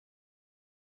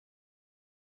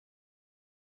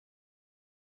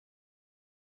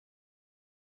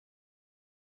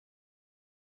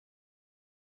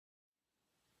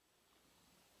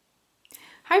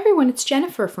Hi everyone, it's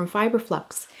Jennifer from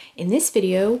Fiberflux. In this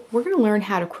video, we're going to learn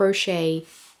how to crochet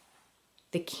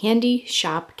the Candy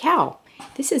Shop Cowl.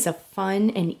 This is a fun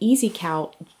and easy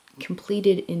cowl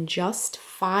completed in just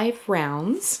 5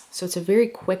 rounds. So it's a very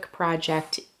quick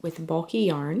project with bulky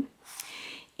yarn.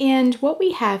 And what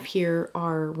we have here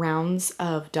are rounds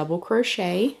of double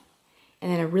crochet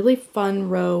and then a really fun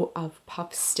row of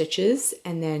puff stitches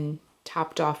and then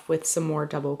topped off with some more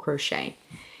double crochet.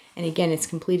 And again, it's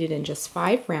completed in just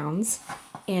 5 rounds,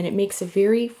 and it makes a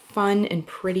very fun and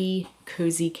pretty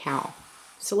cozy cowl.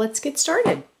 So let's get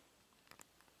started.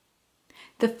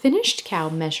 The finished cowl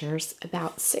measures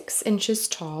about 6 inches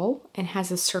tall and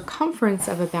has a circumference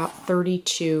of about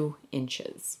 32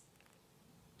 inches.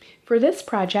 For this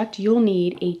project, you'll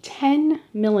need a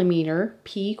 10mm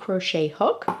pea crochet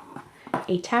hook,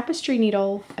 a tapestry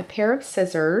needle, a pair of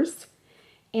scissors,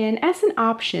 and as an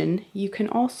option, you can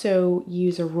also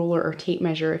use a ruler or tape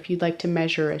measure if you'd like to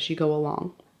measure as you go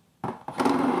along.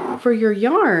 For your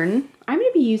yarn, I'm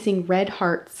going to be using Red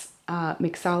Heart's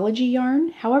mixology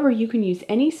yarn. However, you can use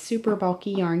any super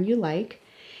bulky yarn you like.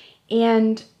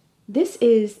 And this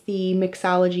is the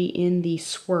mixology in the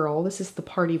swirl. This is the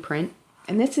party print.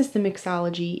 And this is the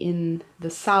mixology in the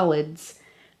solids.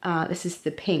 This is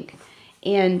the pink.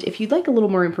 And if you'd like a little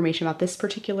more information about this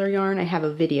particular yarn, I have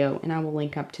a video and I will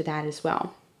link up to that as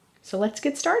well. So let's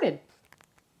get started.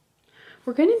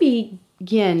 We're going to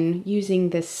begin using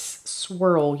this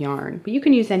swirl yarn, but you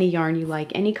can use any yarn you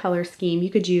like, any color scheme. You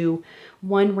could do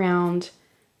 1 round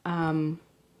and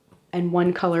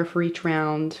 1 color for each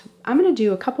round. I'm going to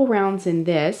do a couple rounds in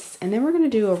this, and then we're going to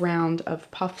do a round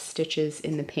of puff stitches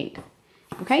in the pink.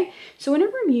 Okay, so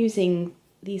whenever I'm using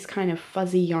these kind of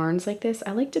fuzzy yarns like this,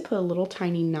 I like to put a little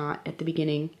tiny knot at the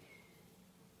beginning,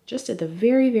 just at the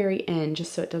very, very end,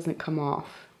 just so it doesn't come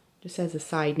off, just as a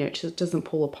side note, so it doesn't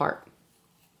pull apart.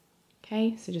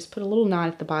 Okay, so just put a little knot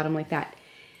at the bottom like that.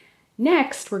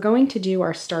 Next, we're going to do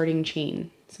our starting chain.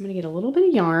 So I'm going to get a little bit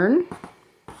of yarn,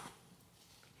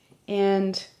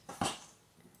 and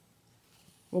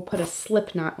we'll put a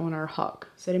slip knot on our hook.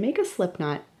 So to make a slip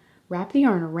knot, wrap the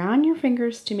yarn around your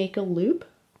fingers to make a loop.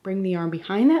 Bring the yarn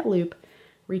behind that loop,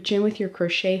 reach in with your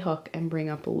crochet hook and bring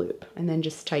up a loop, and then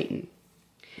just tighten.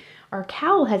 Our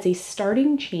cowl has a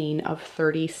starting chain of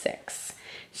 36.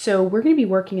 So we're going to be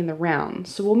working in the round.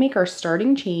 So we'll make our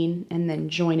starting chain and then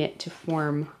join it to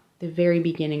form the very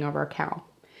beginning of our cowl.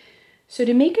 So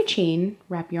to make a chain,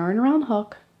 wrap yarn around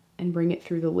hook and bring it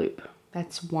through the loop.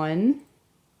 That's 1,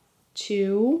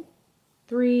 2,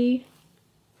 3,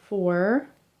 4,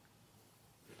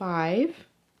 5,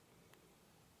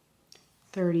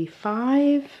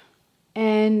 35,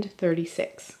 and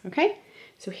 36, okay?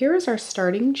 So here is our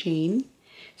starting chain.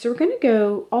 So we're going to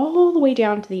go all the way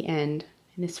down to the end.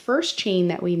 And this first chain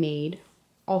that we made,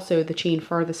 also the chain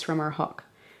farthest from our hook,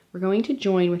 we're going to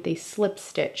join with a slip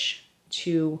stitch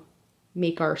to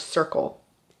make our circle.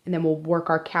 And then we'll work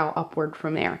our cowl upward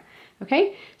from there,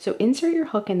 okay? So insert your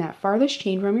hook in that farthest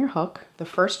chain from your hook, the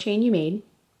first chain you made,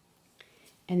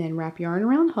 and then wrap yarn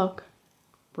around hook,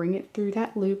 bring it through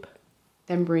that loop,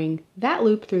 then bring that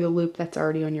loop through the loop that's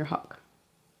already on your hook.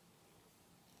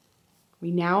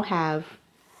 We now have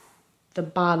the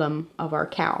bottom of our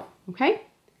cowl, okay?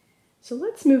 So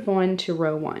let's move on to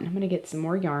row 1. I'm going to get some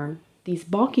more yarn. These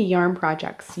bulky yarn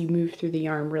projects, you move through the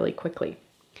yarn really quickly.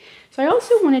 So I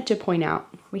also wanted to point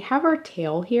out, we have our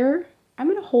tail here. I'm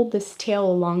going to hold this tail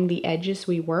along the edge as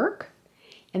we work,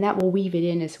 and that will weave it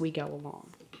in as we go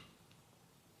along.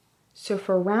 So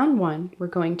for round 1, we're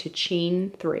going to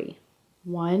chain 3.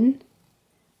 1,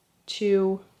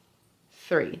 2,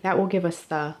 3. That will give us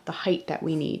the height that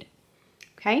we need.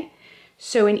 Okay,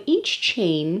 so in each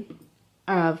chain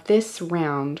of this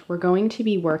round, we're going to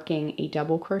be working a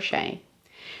double crochet.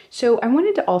 So I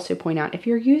wanted to also point out, if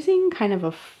you're using kind of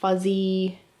a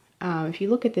fuzzy, if you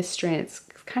look at this strand, it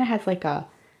kind of has like a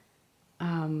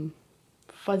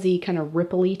fuzzy kind of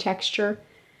ripply texture.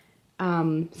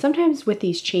 Sometimes with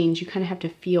these chains, you kind of have to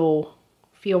feel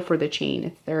for the chain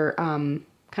if they're kind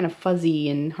of fuzzy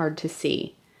and hard to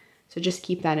see. So just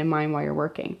keep that in mind while you're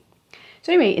working.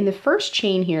 So anyway, in the first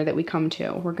chain here that we come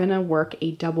to, we're going to work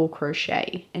a double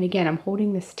crochet. And again, I'm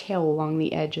holding this tail along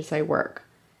the edge as I work.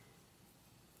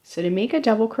 So to make a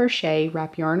double crochet,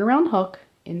 wrap yarn around hook,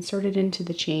 insert it into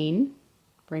the chain,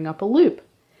 bring up a loop.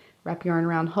 Wrap yarn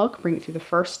around hook, bring it through the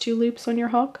first 2 loops on your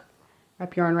hook.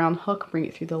 Wrap yarn around hook, bring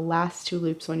it through the last 2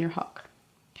 loops on your hook.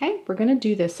 Okay, we're going to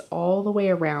do this all the way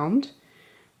around,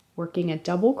 working a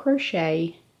double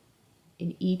crochet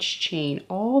in each chain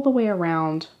all the way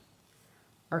around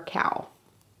our cowl.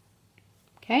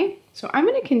 Okay, so I'm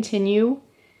going to continue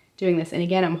doing this. And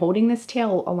again, I'm holding this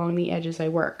tail along the edge as I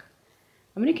work.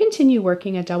 I'm going to continue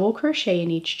working a double crochet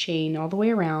in each chain all the way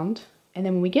around. And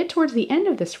then when we get towards the end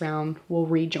of this round, we'll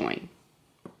rejoin.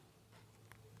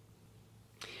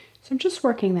 So I'm just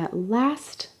working that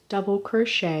last double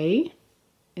crochet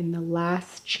in the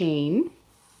last chain.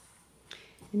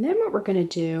 And then what we're going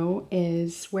to do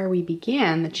is where we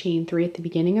began the chain 3 at the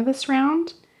beginning of this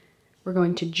round, we're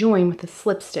going to join with a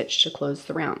slip stitch to close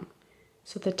the round.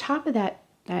 So at the top of that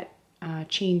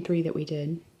chain 3 that we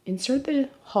did, insert the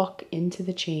hook into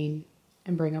the chain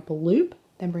and bring up a loop,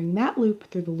 then bring that loop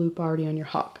through the loop already on your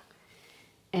hook.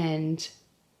 And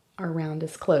our round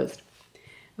is closed.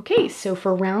 Okay, so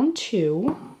for round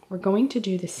 2, we're going to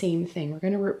do the same thing. We're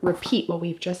going to repeat what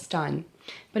we've just done,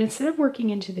 but instead of working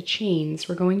into the chains,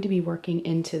 we're going to be working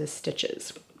into the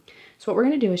stitches. So what we're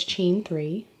going to do is chain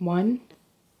 3, 1,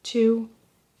 2,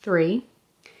 3,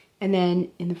 and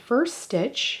then in the first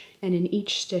stitch and in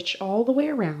each stitch all the way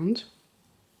around,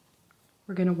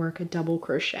 we're going to work a double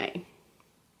crochet.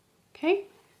 Okay,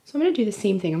 so I'm going to do the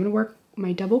same thing. I'm going to work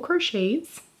my double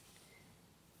crochets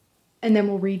and then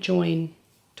we'll rejoin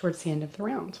towards the end of the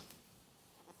round.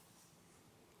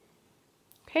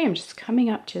 Okay, I'm just coming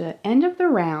up to the end of the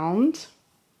round,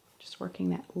 just working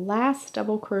that last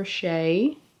double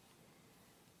crochet.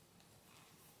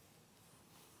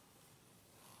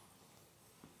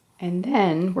 And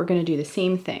then we're going to do the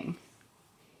same thing.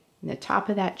 In the top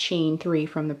of that chain 3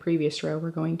 from the previous row,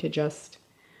 we're going to just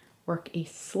work a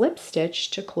slip stitch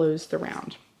to close the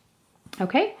round.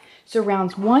 Okay, so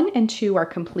rounds 1 and 2 are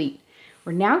complete.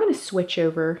 We're now going to switch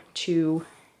over to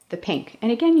the pink.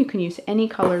 And again, you can use any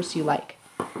colors you like.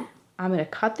 I'm going to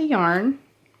cut the yarn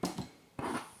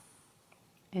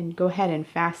and go ahead and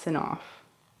fasten off.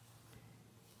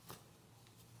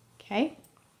 Okay.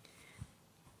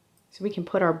 So we can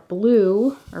put our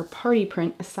blue or party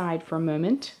print aside for a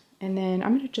moment. And then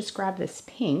I'm going to just grab this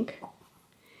pink.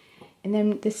 And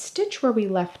then the stitch where we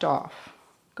left off,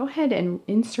 go ahead and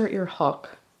insert your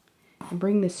hook and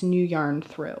bring this new yarn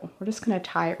through. We're just going to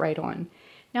tie it right on.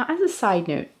 Now, as a side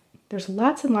note, there's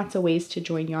lots and lots of ways to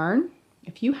join yarn.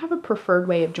 If you have a preferred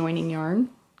way of joining yarn,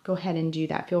 go ahead and do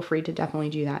that. Feel free to definitely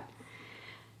do that.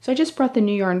 So I just brought the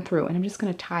new yarn through and I'm just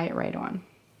going to tie it right on.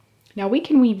 Now we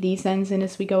can weave these ends in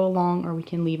as we go along, or we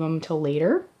can leave them till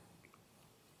later.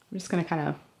 I'm just going to kind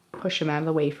of push them out of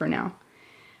the way for now.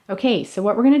 Okay, so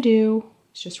what we're going to do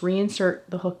is just reinsert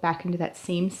the hook back into that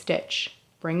same stitch,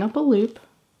 bring up a loop,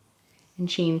 and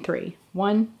chain 3.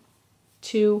 1,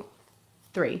 2,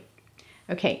 3.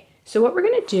 Okay, so what we're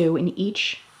going to do in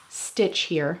each stitch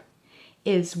here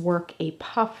is work a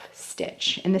puff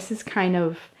stitch, and this is kind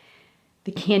of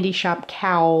the Candy Shop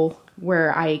Cowl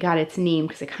where I got its name,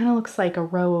 because it kind of looks like a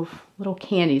row of little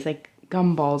candies, like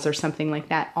gumballs or something like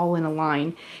that, all in a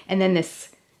line. And then this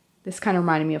kind of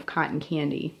reminded me of cotton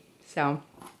candy, so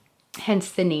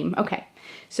hence the name. Okay,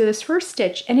 so this first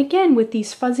stitch, and again with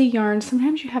these fuzzy yarns,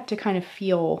 sometimes you have to kind of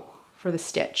feel for the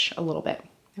stitch a little bit.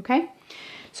 Okay,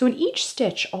 so in each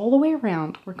stitch all the way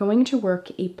around, we're going to work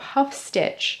a puff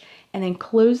stitch and then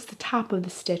close the top of the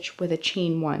stitch with a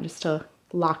chain 1 just to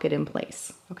lock it in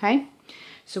place. Okay,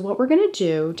 so what we're going to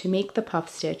do to make the puff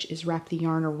stitch is wrap the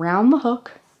yarn around the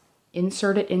hook,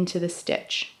 insert it into the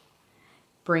stitch,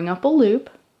 bring up a loop.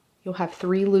 You'll have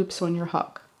 3 loops on your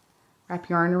hook. Wrap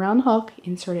yarn around the hook,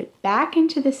 insert it back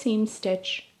into the same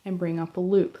stitch, and bring up a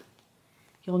loop.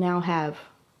 You'll now have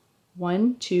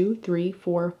 1, 2, 3,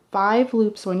 4, 5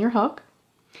 loops on your hook.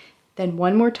 Then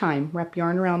one more time, wrap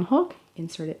yarn around the hook,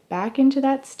 insert it back into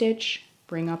that stitch,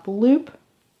 bring up a loop.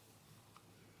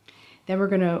 Then we're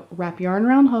going to wrap yarn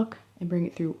around the hook and bring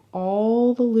it through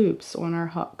all the loops on our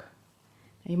hook.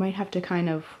 Now you might have to kind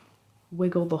of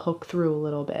wiggle the hook through a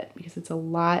little bit because it's a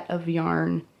lot of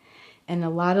yarn and a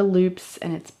lot of loops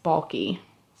and it's bulky.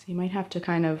 So you might have to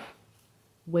kind of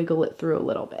wiggle it through a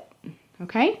little bit.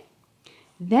 Okay?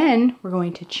 Then we're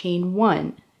going to chain 1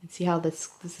 and see how this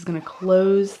is going to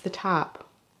close the top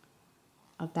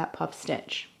of that puff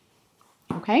stitch.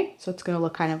 Okay? So it's going to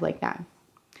look kind of like that.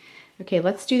 Okay,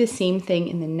 let's do the same thing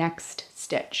in the next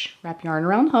stitch. Wrap yarn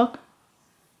around the hook,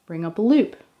 bring up a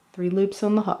loop, 3 loops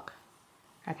on the hook.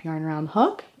 Wrap yarn around the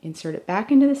hook, insert it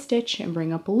back into the stitch and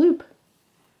bring up a loop.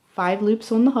 5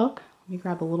 loops on the hook. Let me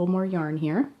grab a little more yarn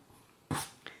here.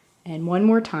 And one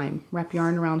more time, wrap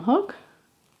yarn around the hook,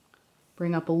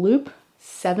 bring up a loop,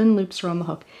 7 loops around the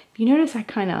hook. If you notice, I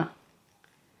kind of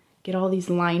get all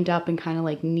these lined up and kind of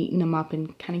like neaten them up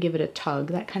and kind of give it a tug.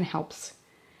 That kind of helps.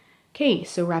 Okay,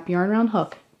 so wrap yarn around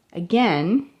hook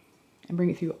again and bring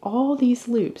it through all these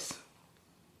loops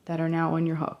that are now on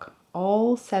your hook.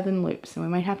 All 7 loops. And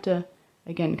we might have to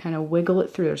Again, kind of wiggle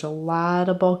it through. There's a lot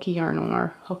of bulky yarn on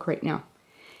our hook right now.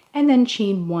 And then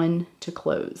chain 1 to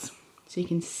close. So you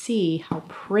can see how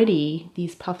pretty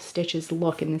these puff stitches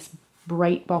look in this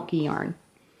bright bulky yarn.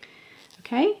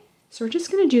 Okay, so we're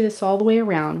just going to do this all the way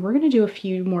around. We're going to do a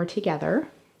few more together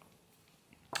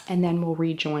and then we'll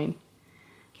rejoin.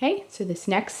 Okay, so this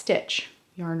next stitch,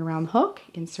 yarn around the hook,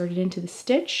 insert it into the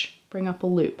stitch, bring up a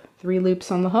loop. 3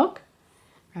 loops on the hook,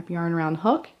 wrap yarn around the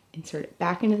hook, insert it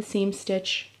back into the same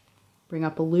stitch, bring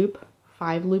up a loop,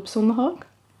 5 loops on the hook,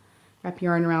 wrap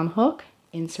yarn around the hook,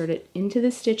 insert it into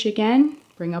the stitch again,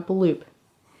 bring up a loop.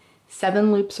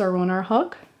 7 loops are on our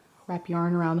hook, wrap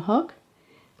yarn around the hook,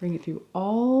 bring it through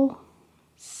all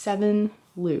 7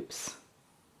 loops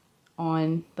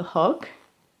on the hook,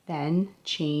 then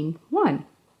chain 1.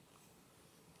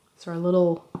 So our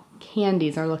little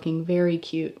candies are looking very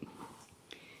cute.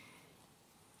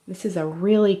 This is a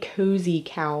really cozy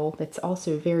cowl that's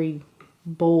also very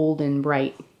bold and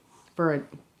bright for a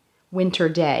winter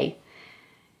day.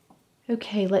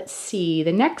 Okay, let's see.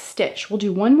 The next stitch, we'll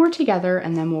do 1 more together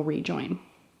and then we'll rejoin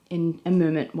in a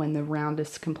moment when the round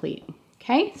is complete.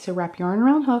 Okay, so wrap yarn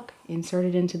around hook, insert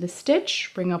it into the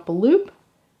stitch, bring up a loop,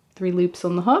 3 loops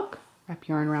on the hook, wrap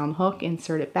yarn around the hook,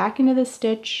 insert it back into the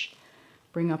stitch,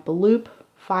 bring up a loop,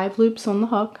 5 loops on the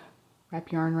hook,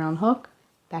 wrap yarn around hook,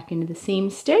 back into the same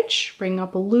stitch, bring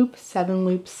up a loop, 7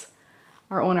 loops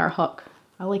are on our hook.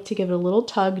 I like to give it a little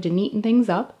tug to neaten things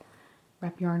up.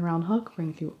 Wrap yarn around hook,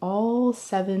 bring through all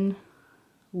 7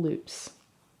 loops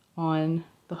on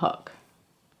the hook.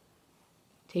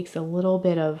 Takes a little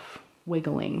bit of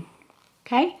wiggling.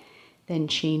 Okay, then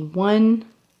chain 1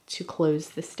 to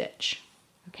close the stitch.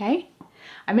 Okay,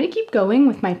 I'm going to keep going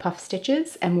with my puff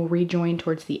stitches and we'll rejoin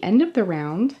towards the end of the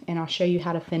round and I'll show you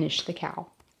how to finish the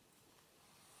cowl.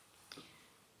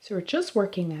 So we're just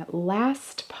working that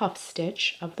last puff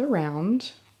stitch of the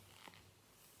round.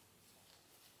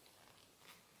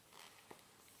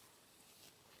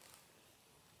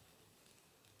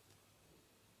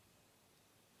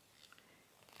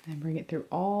 And bring it through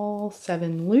all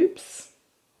 7 loops.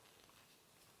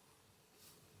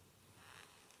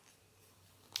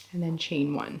 And then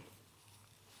chain 1.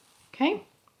 Okay?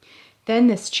 Then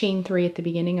this chain 3 at the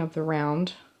beginning of the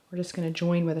round, we're just going to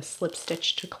join with a slip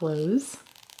stitch to close.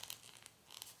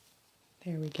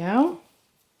 There we go.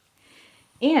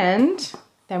 And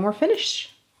then we're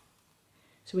finished.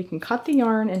 So we can cut the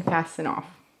yarn and fasten off.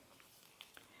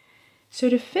 So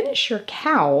to finish your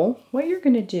cowl, what you're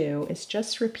going to do is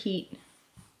just repeat.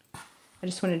 I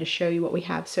just wanted to show you what we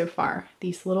have so far.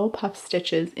 These little puff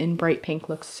stitches in bright pink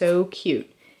look so cute.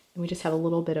 And we just have a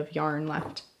little bit of yarn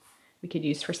left we could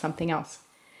use for something else.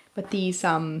 But these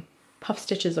puff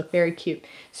stitches look very cute.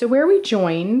 So where we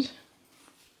joined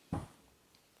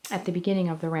at the beginning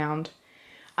of the round,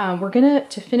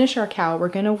 to finish our cowl, we're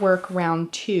gonna work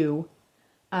round 2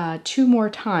 2 more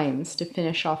times to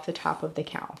finish off the top of the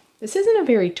cowl. This isn't a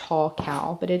very tall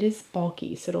cowl, but it is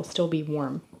bulky, so it'll still be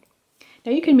warm.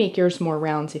 Now you can make yours more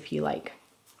rounds if you like.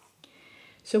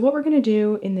 So what we're gonna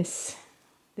do in this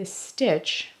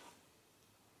stitch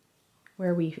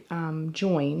where we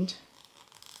joined,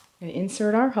 we're gonna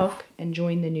insert our hook and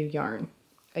join the new yarn.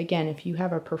 Again, if you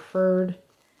have a preferred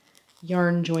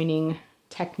yarn joining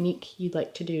technique you'd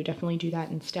like to do, definitely do that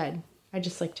instead. I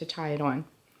just like to tie it on.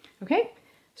 Okay,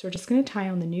 so we're just going to tie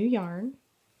on the new yarn.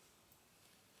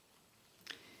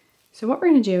 So what we're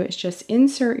going to do is just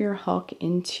insert your hook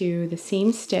into the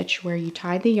same stitch where you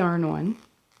tied the yarn on,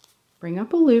 bring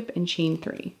up a loop and chain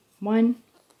 3. 1,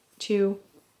 2,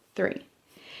 3.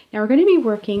 Now we're going to be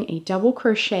working a double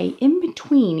crochet in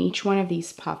between each one of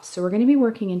these puffs. So we're going to be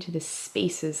working into the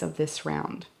spaces of this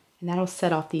round, and that'll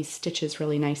set off these stitches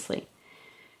really nicely.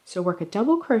 So work a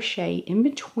double crochet in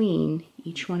between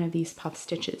each one of these puff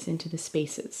stitches into the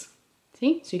spaces.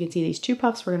 See? So you can see these 2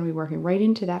 puffs, we're going to be working right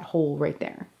into that hole right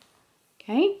there.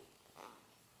 Okay?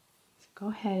 So go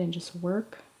ahead and just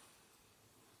work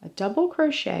a double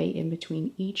crochet in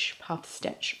between each puff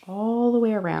stitch all the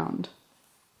way around.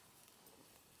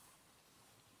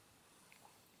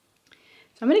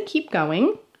 So I'm going to keep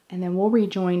going and then we'll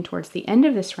rejoin towards the end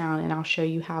of this round and I'll show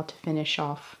you how to finish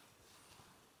off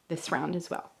this round as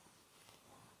well.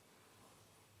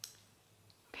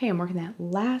 Okay, I'm working that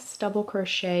last double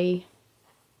crochet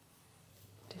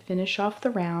to finish off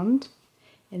the round,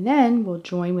 and then we'll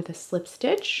join with a slip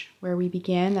stitch where we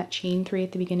began that chain 3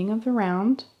 at the beginning of the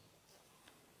round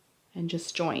and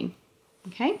just join.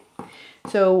 Okay,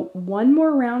 so 1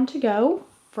 more round to go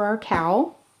for our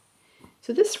cowl.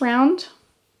 So this round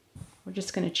we're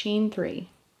just going to chain 3.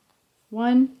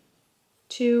 1,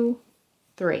 2,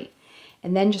 3.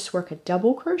 And then just work a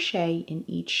double crochet in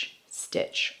each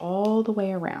stitch all the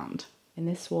way around. And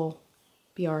this will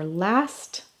be our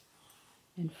last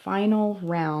and final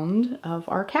round of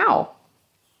our cowl.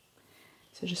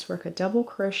 So just work a double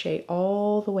crochet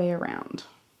all the way around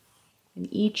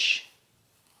in each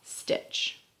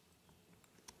stitch.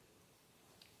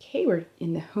 Okay, we're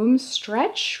in the home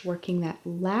stretch, working that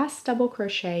last double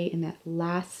crochet in that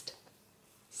last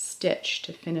stitch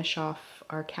to finish off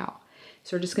our cowl.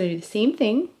 So we're just going to do the same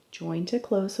thing, join to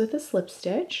close with a slip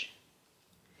stitch,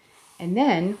 and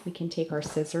then we can take our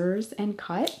scissors and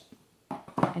cut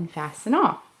and fasten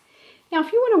off. Now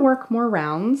if you want to work more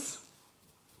rounds,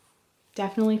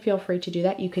 definitely feel free to do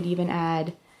that. You could even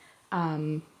add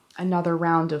another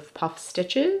round of puff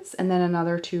stitches and then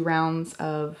another 2 rounds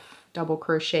of double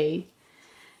crochet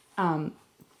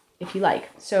if you like.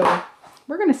 So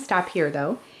we're going to stop here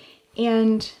though.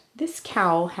 And this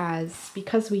cowl has,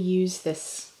 because we use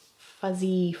this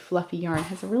fuzzy fluffy yarn,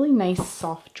 has a really nice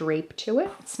soft drape to it.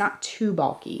 It's not too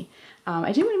bulky.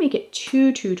 I didn't want to make it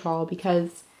too tall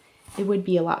because it would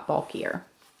be a lot bulkier.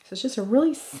 So it's just a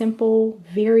really simple,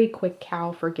 very quick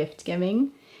cowl for gift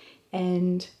giving.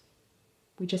 And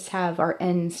we just have our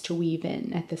ends to weave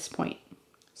in at this point.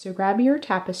 So grab your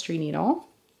tapestry needle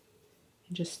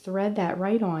and just thread that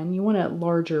right on. You want a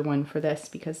larger one for this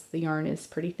because the yarn is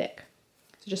pretty thick.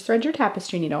 So just thread your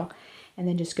tapestry needle and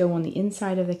then just go on the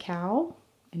inside of the cowl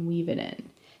and weave it in.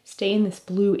 Stay in this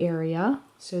blue area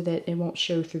so that it won't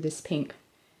show through this pink.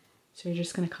 So you're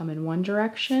just going to come in one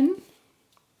direction.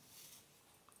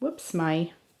 Whoops,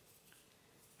 my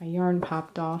yarn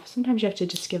popped off. Sometimes you have to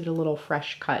just give it a little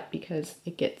fresh cut because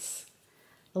it gets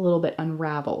a little bit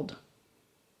unraveled.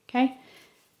 Okay,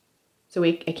 so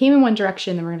I came in one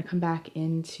direction, then we're going to come back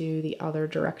into the other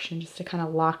direction just to kind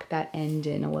of lock that end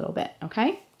in a little bit,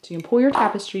 okay? So you can pull your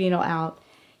tapestry needle out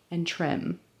and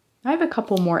trim. I have a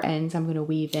couple more ends I'm going to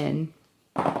weave in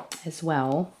as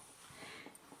well.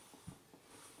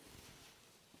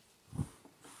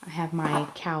 I have my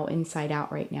cowl inside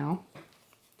out right now.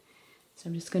 So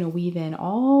I'm just going to weave in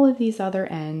all of these other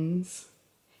ends.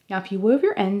 Now, if you wove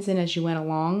your ends in as you went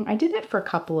along, I did that for a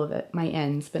couple of my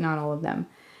ends, but not all of them.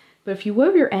 But if you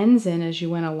wove your ends in as you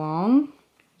went along,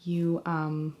 you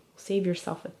save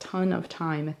yourself a ton of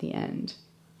time at the end.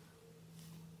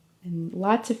 And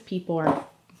lots of people aren't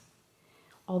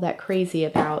all that crazy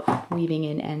about weaving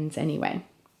in ends anyway.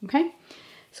 Okay?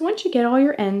 So once you get all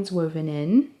your ends woven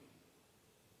in,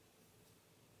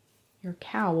 your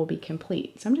cowl will be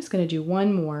complete. So I'm just going to do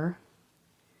one more,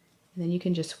 and then you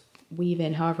can just weave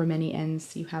in however many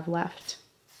ends you have left.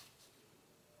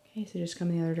 Okay, so just come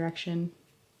in the other direction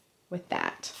with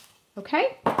that.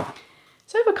 Okay,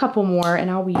 so I have a couple more and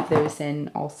I'll weave those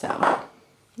in also.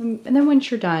 And then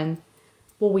once you're done,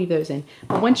 we'll weave those in.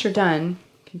 But once you're done,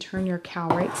 you can turn your cowl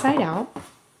right side out.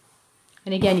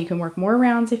 And again, you can work more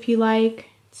rounds if you like.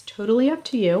 It's totally up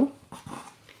to you.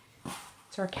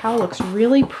 So our cowl looks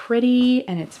really pretty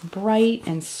and it's bright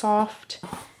and soft.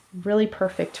 Really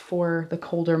perfect for the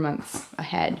colder months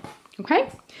ahead. Okay,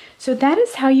 so that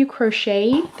is how you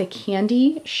crochet the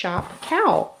Candy Shop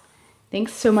Cowl.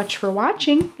 Thanks so much for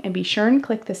watching, and be sure and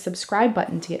click the subscribe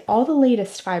button to get all the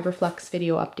latest Fiber Flux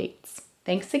video updates.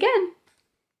 Thanks again.